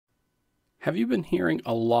Have you been hearing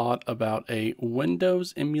a lot about a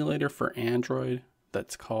Windows emulator for Android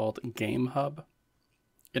that's called GameHub?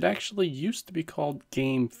 It actually used to be called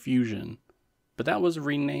Game Fusion, but that was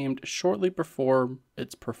renamed shortly before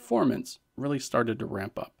its performance really started to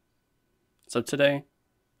ramp up. So today,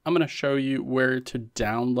 I'm going to show you where to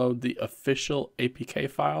download the official APK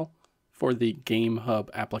file for the GameHub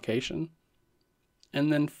application,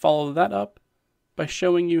 and then follow that up by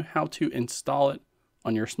showing you how to install it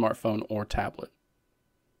on your smartphone or tablet.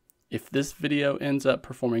 If this video ends up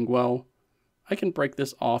performing well, I can break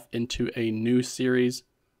this off into a new series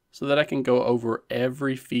so that I can go over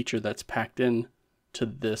every feature that's packed in to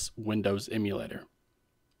this Windows emulator.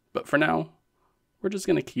 But for now, we're just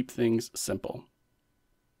going to keep things simple.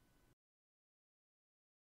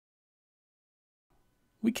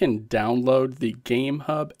 We can download the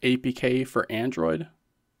GameHub APK for Android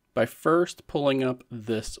by first pulling up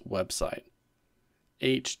this website.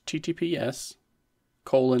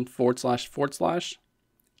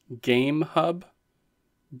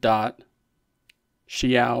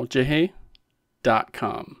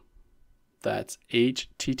 That's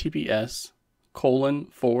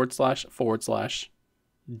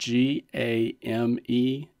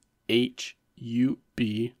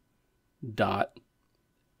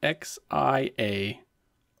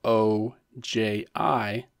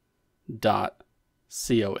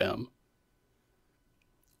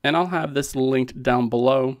And I'll have this linked down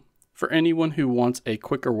below for anyone who wants a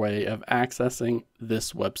quicker way of accessing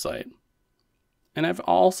this website. And I've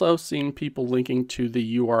also seen people linking to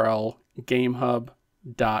the URL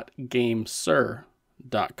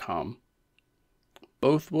gamehub.gamesir.com.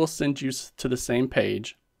 Both will send you to the same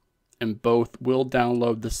page, and both will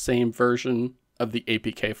download the same version of the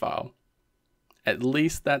APK file. At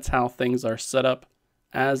least that's how things are set up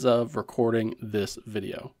as of recording this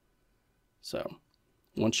video. So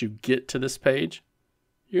once you get to this page,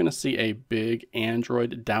 you're going to see a big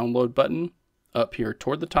Android download button up here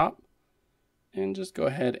toward the top, and just go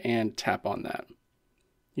ahead and tap on that.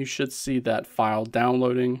 You should see that file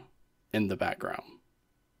downloading in the background.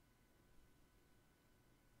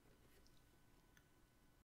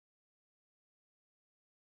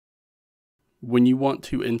 When you want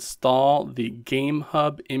to install the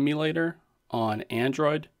GameHub emulator on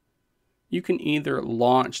Android, you can either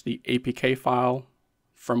launch the APK file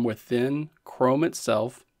from within Chrome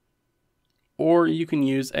itself, or you can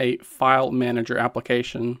use a file manager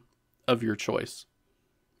application of your choice.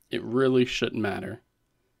 It really shouldn't matter.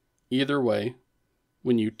 Either way,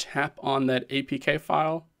 when you tap on that APK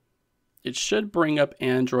file, it should bring up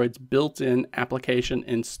Android's built-in application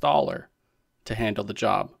installer to handle the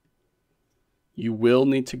job. You will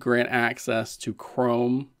need to grant access to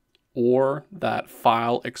Chrome or that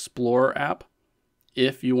File Explorer app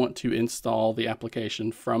if you want to install the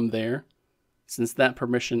application from there, since that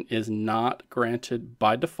permission is not granted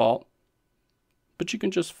by default, but you can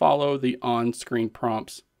just follow the on-screen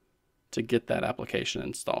prompts to get that application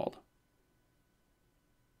installed.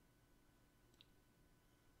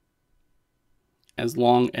 As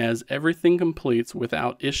long as everything completes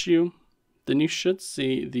without issue, then you should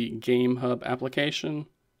see the GameHub application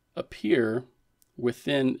appear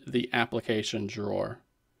within the application drawer.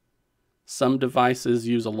 Some devices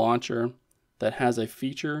use a launcher that has a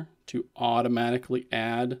feature to automatically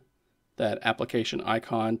add that application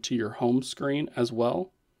icon to your home screen as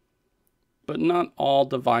well, but not all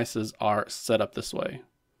devices are set up this way.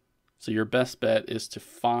 So your best bet is to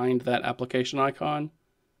find that application icon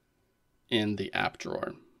in the app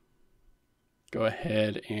drawer. Go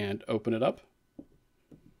ahead and open it up,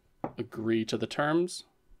 agree to the terms,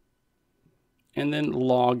 and then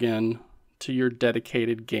log in to your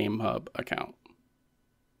dedicated GameHub account.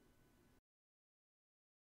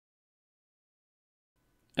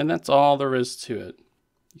 And that's all there is to it.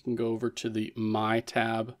 You can go over to the My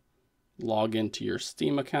tab, log into your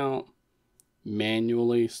Steam account,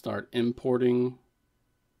 manually start importing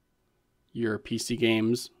your PC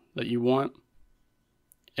games that you want.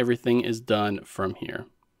 Everything is done from here.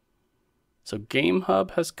 So GameHub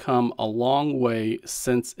has come a long way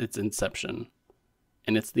since its inception,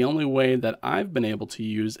 and it's the only way that I've been able to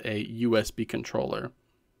use a USB controller,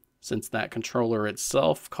 since that controller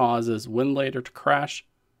itself causes Winlator to crash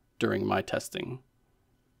during my testing.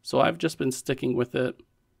 So I've just been sticking with it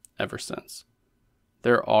ever since.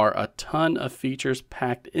 There are a ton of features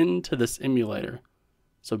packed into this emulator,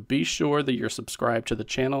 so be sure that you're subscribed to the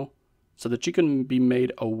channel so that you can be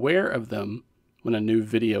made aware of them when a new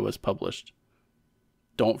video is published.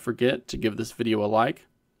 Don't forget to give this video a like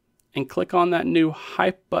and click on that new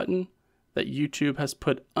hype button that YouTube has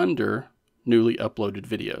put under newly uploaded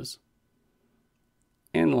videos.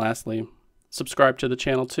 And lastly, Subscribe to the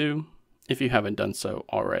channel too if you haven't done so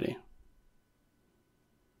already.